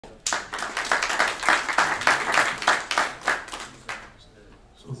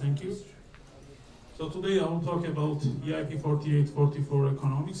So thank you. So today I will talk about EIP-4844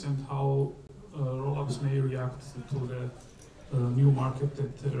 economics and how rollups may react to the new market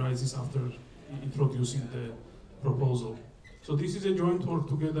that arises after introducing the proposal. So this is a joint work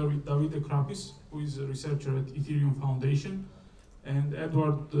together with David Krapis, who is a researcher at Ethereum Foundation, and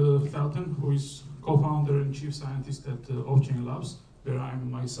Edward Felton, who is co-founder and chief scientist at Offchain Labs, where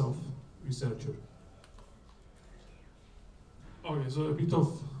I'm myself researcher. Okay, so a bit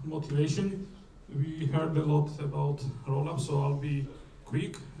of motivation. We heard a lot about rollups, so I'll be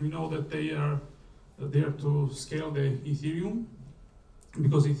quick. We know that they are there to scale the Ethereum,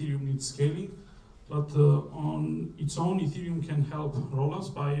 because Ethereum needs scaling. But on its own, Ethereum can help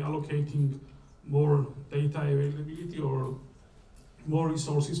rollups by allocating more data availability or more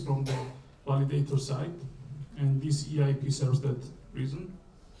resources from the validator side. And this EIP serves that reason.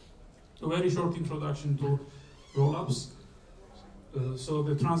 A very short introduction to rollups. So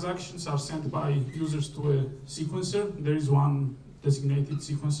the transactions are sent by users to a sequencer. There is one designated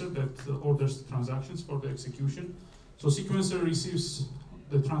sequencer that orders transactions for the execution. So sequencer receives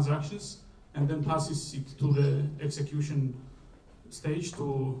the transactions and then passes it to the execution stage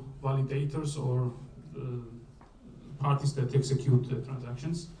to validators or parties that execute the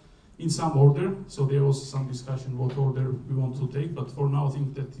transactions in some order. So there was some discussion what order we want to take, but for now I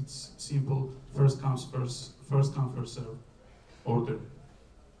think that it's simple, first come, first serve order.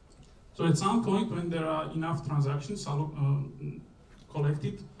 So at some point when there are enough transactions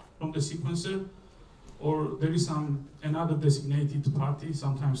collected from the sequencer, or there is another designated party,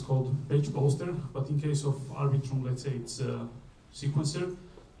 sometimes called batch poster, but in case of Arbitrum, let's say it's a sequencer,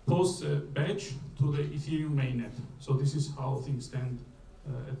 posts a batch to the Ethereum mainnet. So this is how things stand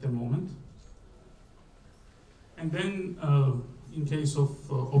at the moment. And then in case of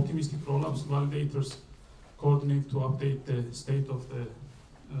optimistic rollups, validators coordinate to update the state of the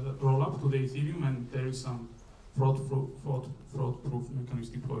rollup to the Ethereum, and there is some fraud-proof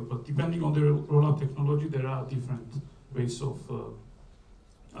mechanism deployed. But depending on the rollup technology, there are different ways of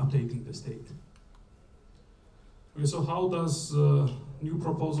updating the state. Okay, so how does new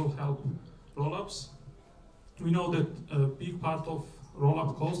proposal help rollups? We know that a big part of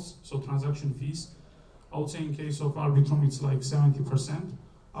rollup costs, so transaction fees, I would say in case of Arbitrum it's like 70%,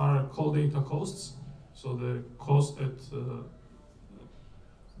 are call data costs. So the cost that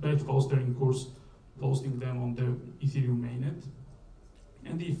batch poster incurs posting them on the Ethereum mainnet.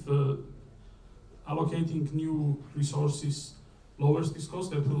 And if allocating new resources lowers this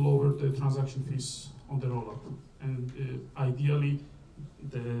cost, that will lower the transaction fees on the rollup. And ideally,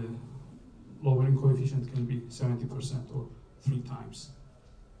 the lowering coefficient can be 70% or 3 times.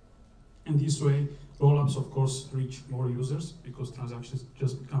 And this way, rollups, of course, reach more users because transactions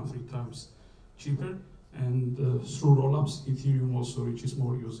just become 3 times cheaper. And through rollups, Ethereum also reaches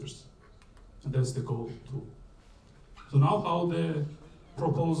more users. And that's the goal too. So now how the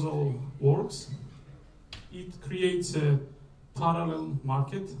proposal works, it creates a parallel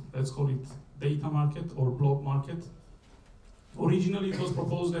market, let's call it data market or blob market. Originally it was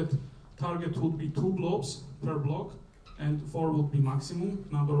proposed that target would be 2 blobs per block and 4 would be maximum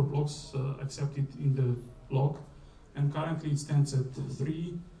number of blocks accepted in the block. And currently it stands at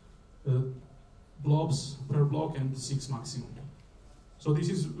 3 blobs per block and 6 maximum. So this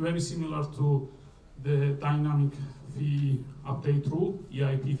is very similar to the dynamic fee update rule,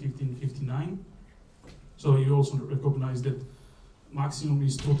 EIP-4844. So you also recognize that maximum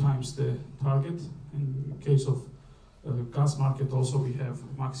is 2 times the target. In case of gas market also we have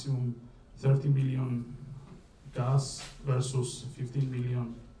maximum 30 million gas versus 15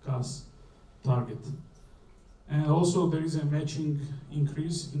 million gas target. And also there is a matching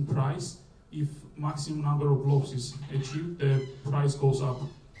increase in price. If maximum number of blocks is achieved, the price goes up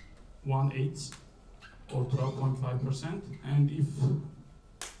 1/8 or 12.5%. And if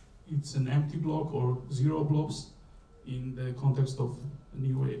it's an empty block or 0 blocks in the context of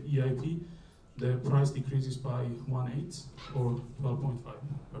new EIP, the price decreases by 1/8 or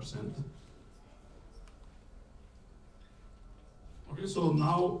 12.5%. Okay, so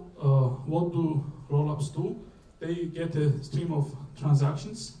now what do rollups do? They get a stream of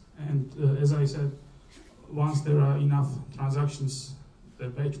transactions. And as I said, once there are enough transactions, the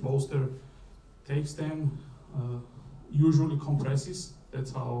batch poster takes them, usually compresses.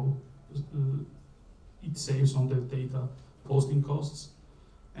 That's how it saves on the data posting costs.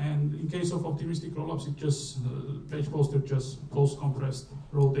 And in case of optimistic rollups, it just batch poster just post compressed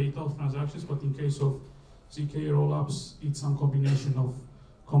raw data of transactions. But in case of ZK rollups, it's some combination of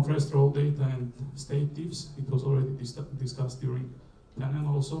compressed raw data and state diffs. It was already discussed during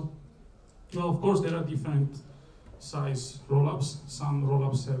panel also. Well, of course, there are different size rollups. Some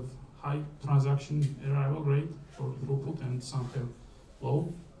rollups have high transaction arrival rate or throughput, and some have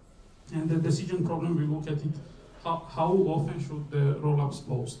low. And the decision problem, we look at it, how often should the rollups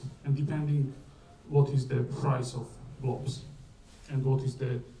post, and depending what is the price of blobs, and what is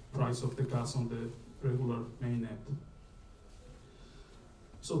the price of the gas on the regular mainnet.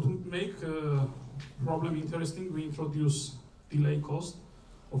 So to make the problem interesting, we introduce delay cost.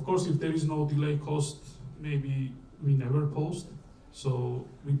 Of course, if there is no delay cost, maybe we never post. So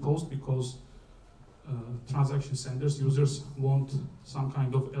we post because transaction senders, users want some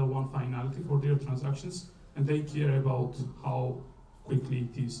kind of L1 finality for their transactions, and they care about how quickly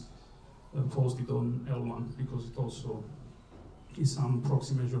it is posted on L1, because it also is some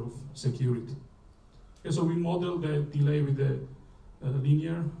proxy measure of security. Okay, so we model the delay with the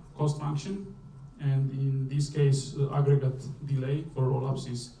linear cost function, and in this case, aggregate delay for rollups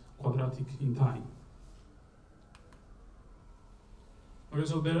is quadratic in time. Okay,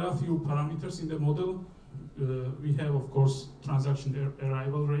 so there are a few parameters in the model. We have, of course, transaction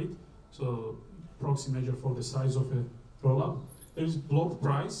arrival rate, so proxy measure for the size of a rollup. There is blob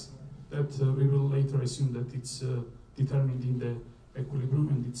price that we will later assume that it's determined in the equilibrium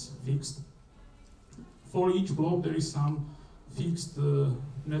and it's fixed. For each blob, there is some fixed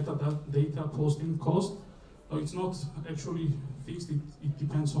metadata posting cost. It's not actually fixed, it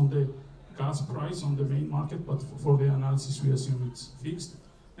depends on the gas price on the main market, but for the analysis we assume it's fixed.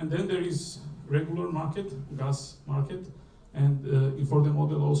 And then there is regular market, gas market, and for the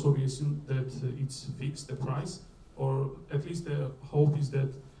model also we assume that it's fixed, the price, or at least the hope is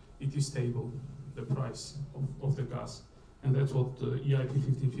that it is stable, the price of the gas. And that's what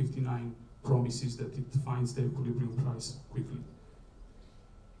EIP-4844 promises, that it finds the equilibrium price quickly.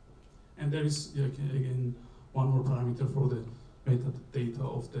 And there is, again, one more parameter for the metadata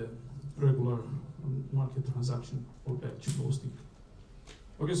of the regular market transaction or batch posting.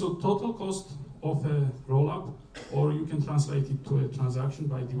 Okay, so total cost of a rollup, or you can translate it to a transaction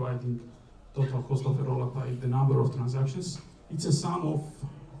by dividing total cost of a rollup by the number of transactions. It's a sum of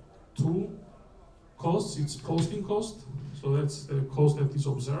two costs. It's posting cost, so that's the cost that is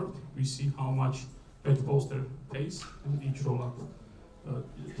observed. We see how much batch poster pays and each rollup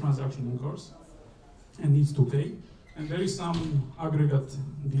transaction incurs and needs to pay. And there is some aggregate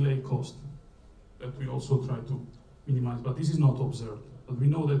delay cost that we also try to minimize, but this is not observed. But we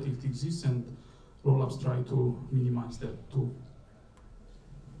know that it exists, and rollups try to minimize that too.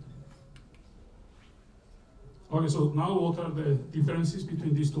 Okay, so now what are the differences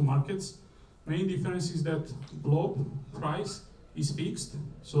between these two markets? Main difference is that blob price is fixed,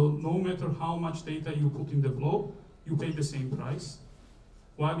 so no matter how much data you put in the blob, you pay the same price.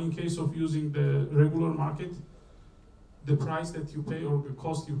 While in case of using the regular market, the price that you pay or the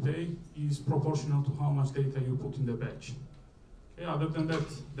cost you pay is proportional to how much data you put in the batch. Okay, other than that,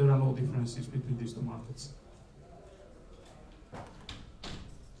 there are no differences between these two markets.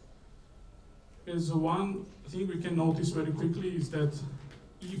 As one thing we can notice very quickly is that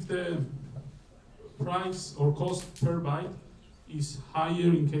if the price or cost per byte is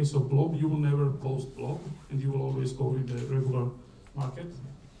higher in case of blob, you will never post blob, and you will always go with the regular market.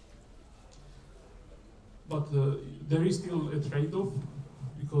 But there is still a trade-off,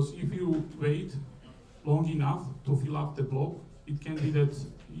 because if you wait long enough to fill up the blob, it can be that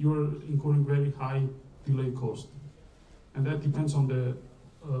you're incurring very high delay cost. And that depends on the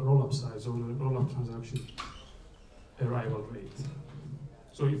rollup size or the rollup transaction arrival rate.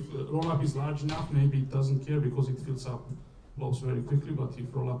 So if rollup is large enough, maybe it doesn't care because it fills up blobs very quickly, but if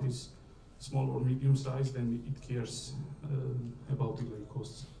rollup is small or medium size, then it cares about delay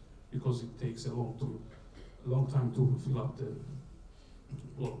costs, because it takes a long time to fill up the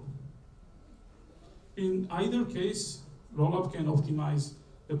blob. In either case, rollup can optimize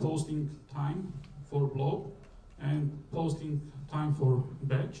the posting time for blob and posting time for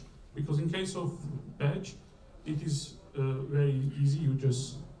batch, because in case of batch, it is very easy. You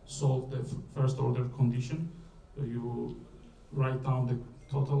just solve the first order condition. You write down the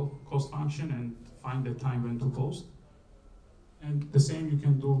total cost function and find the time when to post. And the same you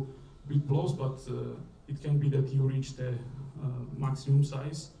can do with blobs, but it can be that you reach the maximum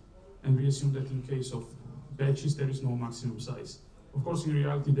size, and we assume that in case of batches there is no maximum size. Of course, in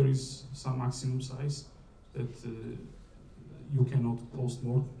reality there is some maximum size that you cannot post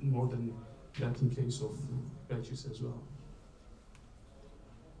more than that in case of batches as well.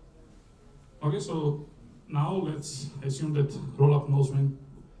 Okay, so now let's assume that rollup knows when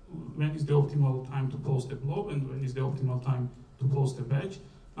is the optimal time to post a blob and when is the optimal time to post a batch.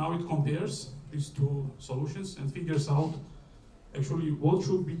 Now it compares these two solutions and figures out actually what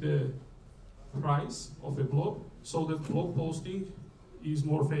should be the price of a blob so that blob posting is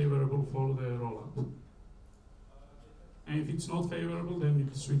more favorable for the rollup. And if it's not favorable, then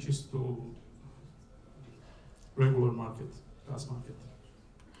it switches to regular market, gas market.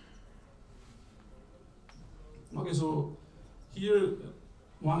 Okay, so here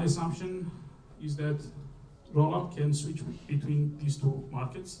one assumption is that rollup can switch between these two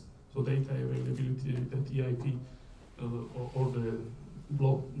markets, so data availability that EIP or the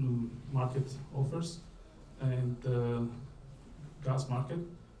blob market offers, and gas market.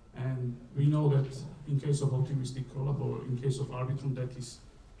 And we know that in case of optimistic rollup or in case of Arbitrum, that is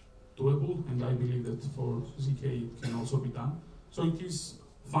doable, and I believe that for ZK it can also be done. So it is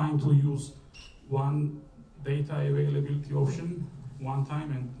fine to use one data availability option one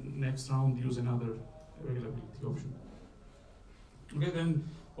time and next round use another availability option. Okay, then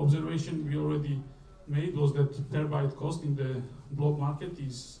observation we already made was that per byte cost in the blob market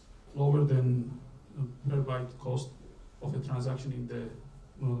is lower than per byte cost of a transaction in the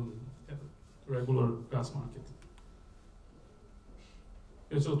regular gas market.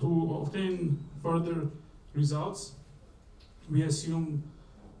 Okay, so to obtain further results, we assume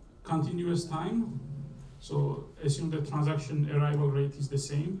continuous time. So assume the transaction arrival rate is the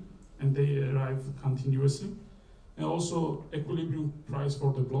same and they arrive continuously. And also equilibrium price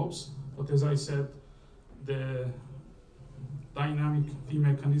for the blobs. But as I said, the dynamic fee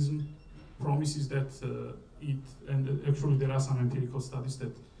mechanism promises that and actually there are some empirical studies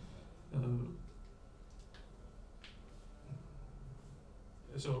that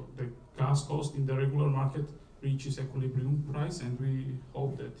so the gas cost in the regular market reaches equilibrium price, and we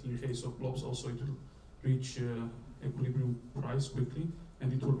hope that in case of blobs also it will reach equilibrium price quickly,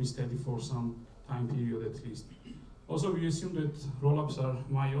 and it will be steady for some time period at least. Also, we assume that rollups are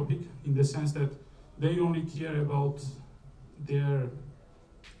myopic in the sense that they only care about their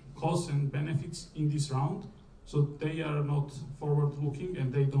costs and benefits in this round, so they are not forward-looking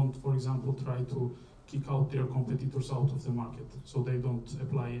and they don't, for example, try to kick out their competitors out of the market. So they don't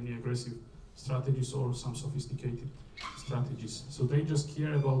apply any aggressive strategies or some sophisticated strategies. So they just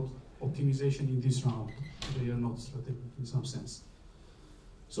care about optimization in this round. They are not strategic in some sense.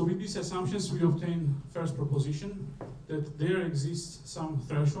 So with these assumptions, we obtain first proposition that there exists some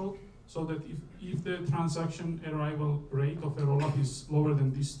threshold so that if the transaction arrival rate of a rollup is lower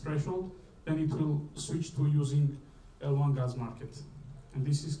than this threshold, then it will switch to using L1 gas market. And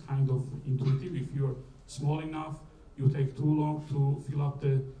this is kind of intuitive. If you're small enough, you take too long to fill up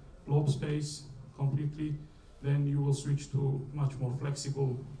the blob space completely, then you will switch to much more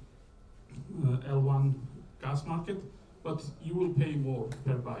flexible L1 gas market, but you will pay more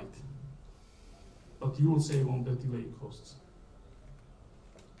per byte. But you will save on the delay costs.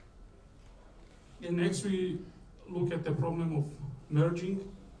 And next we look at the problem of merging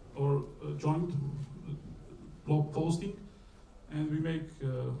or joint blob posting, and we make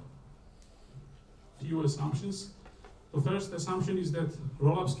few assumptions. The first assumption is that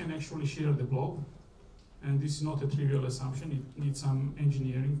rollups can actually share the blob, and this is not a trivial assumption. It needs some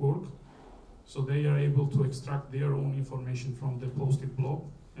engineering work. So they are able to extract their own information from the posted blob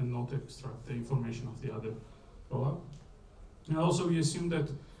and not extract the information of the other rollup. And also we assume that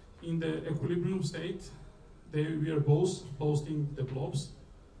in the equilibrium state, we are both posting the blobs.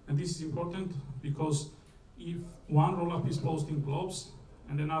 And this is important because if one rollup is posting blobs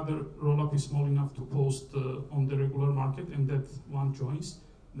and another rollup is small enough to post on the regular market and that one joins,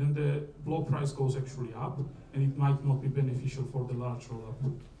 then the blob price goes actually up and it might not be beneficial for the large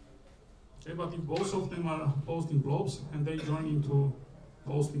rollup. Okay, but if both of them are posting blobs and they join into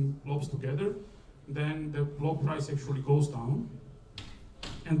posting blobs together, then the blob price actually goes down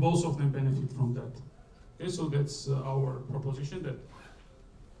and both of them benefit from that. Okay, so that's our proposition that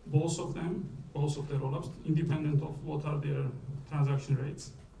both of them, both of the rollups, independent of what are their transaction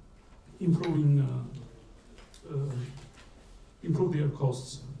rates, improve their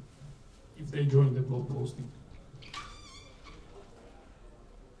costs if they join the blob posting.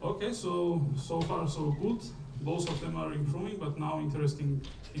 Okay, so far so good. Both of them are improving, but now interesting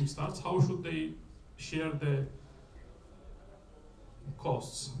thing starts. How should they share the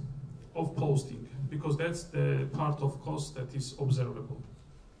costs of posting? Because that's the part of cost that is observable.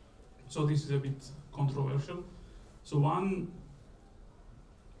 So this is a bit controversial. So one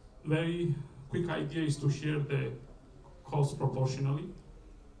very quick idea is to share the cost proportionally.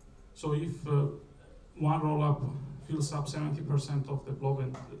 So if one rollup fills up 70% of the blob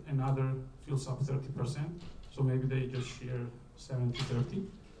and another fills up 30%, so maybe they just share 70-30.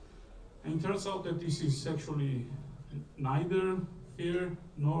 And it turns out that this is actually neither fair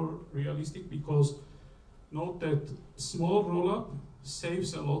nor realistic, because note that small rollup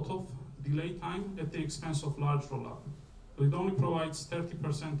saves a lot of delay time at the expense of large rollup. So it only provides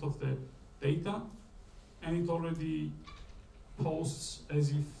 30% of the data, and it already posts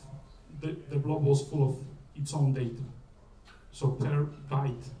as if the blob was full of its own data. So per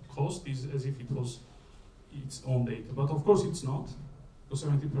byte cost is as if it was its own data. But of course it's not, because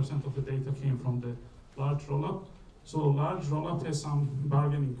 70% of the data came from the large rollup. So large rollup has some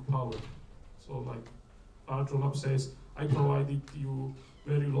bargaining power. So like large rollup says, I provided you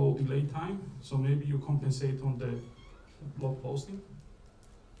very low delay time, so maybe you compensate on the blob posting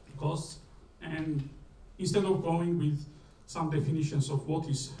costs. And instead of going with some definitions of what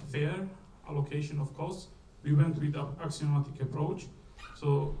is fair allocation of costs, we went with an axiomatic approach.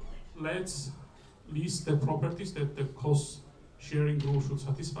 So let's list the properties that the cost sharing rule should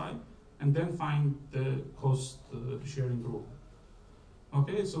satisfy, and then find the cost sharing rule.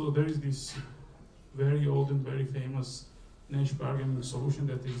 Okay, so there is this very old and very famous Nash bargaining solution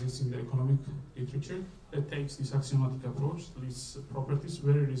that exists in the economic literature that takes this axiomatic approach, lists properties,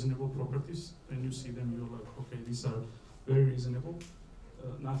 very reasonable properties. When you see them, you're like, okay, these are very reasonable,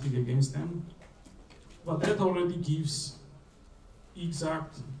 nothing against them. But that already gives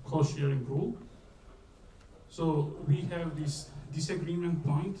exact cost sharing rule. So we have this disagreement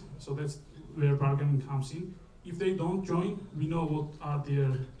point, so that's where bargaining comes in. If they don't join, we know what are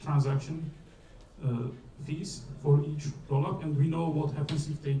their transaction fees for each rollup, and we know what happens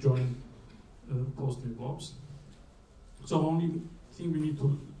if they join posting blobs. So only thing we need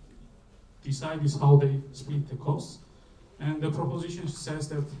to decide is how they split the costs. And the proposition says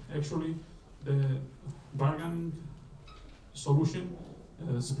that actually the bargaining solution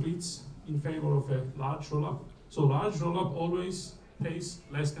splits in favor of a large rollup. So large rollup always pays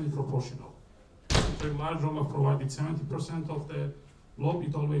less than proportional. So if large rollup provided 70% of the blob,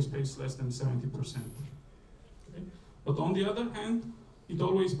 it always pays less than 70%. Okay? But on the other hand, it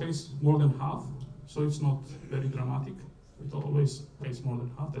always pays more than half, so it's not very dramatic. It always pays more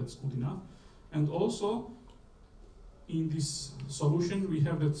than half, that's good enough. And also, in this solution, we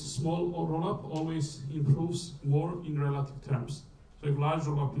have that small rollup always improves more in relative terms. So if large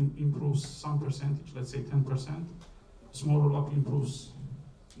rollup improves some percentage, let's say 10%, small rollup improves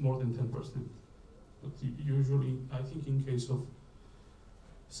more than 10%. But usually, I think in case of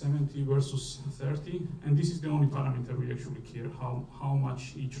 70 versus 30, and this is the only parameter we actually care, how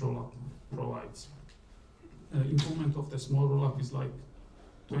much each rollup provides. Improvement of the small rollup is like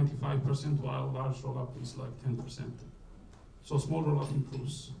 25%, while large rollup is like 10%. So small rollup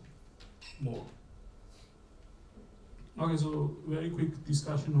improves more. Okay, so very quick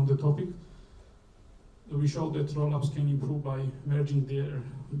discussion on the topic. We showed that rollups can improve by merging their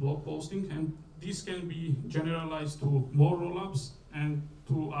blob posting, and this can be generalized to more rollups and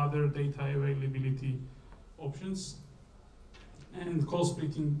to other data availability options. And cost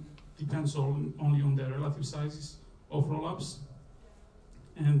splitting depends only on the relative sizes of rollups.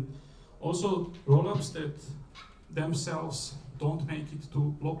 And also rollups that themselves don't make it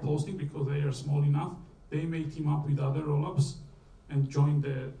to blob posting because they are small enough, they may team up with other rollups and join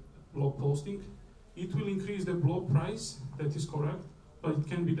the blob posting. It will increase the blob price, that is correct, but it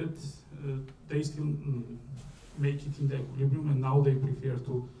can be that they still make it in the equilibrium, and now they prefer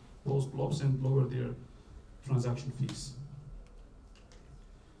to post blobs and lower their transaction fees.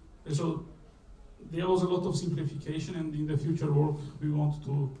 And so there was a lot of simplification, and in the future work we want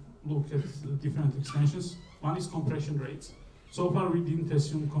to look at different extensions. One is compression rates. So far we didn't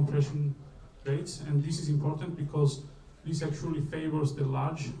assume compression rates, and this is important because this actually favors the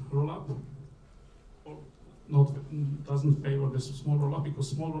large rollup, or doesn't favor the small rollup, because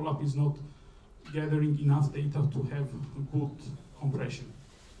small rollup is not gathering enough data to have good compression.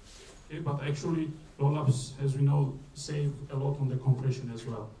 Okay, but actually rollups, as we know, save a lot on the compression as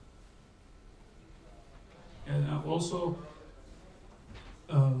well. And also,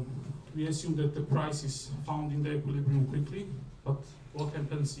 we assume that the price is found in the equilibrium quickly, but what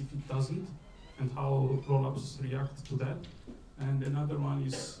happens if it doesn't, and how rollups react to that. And another one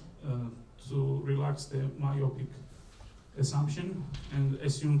is to relax the myopic assumption and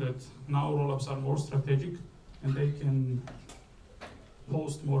assume that now rollups are more strategic and they can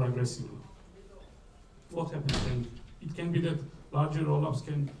post more aggressively. What happens then? It can be that larger rollups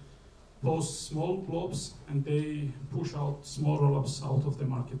can post small blobs and they push out small rollups out of the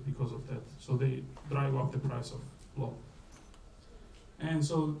market because of that. So they drive up the price of blob. And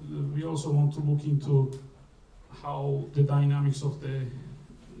so we also want to look into how the dynamics of the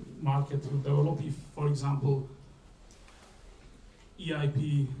market will develop if, for example,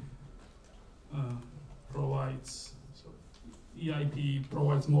 EIP provides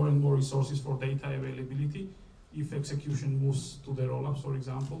more and more resources for data availability. If execution moves to the rollups, for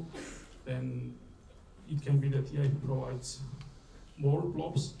example, then it can be that EIP provides more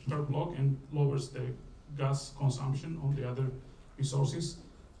blobs per block and lowers the gas consumption on the other resources.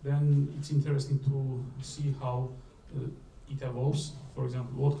 Then it's interesting to see how it evolves. For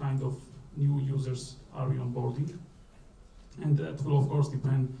example, what kind of new users are we onboarding? And that will of course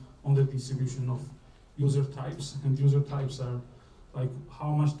depend on the distribution of user types. And user types are like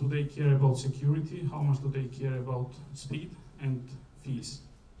how much do they care about security, how much do they care about speed and fees.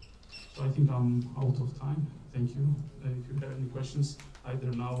 So I think I'm out of time. Thank you. If you have any questions,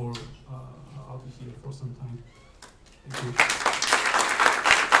 either now or I'll be here for some time. Thank you.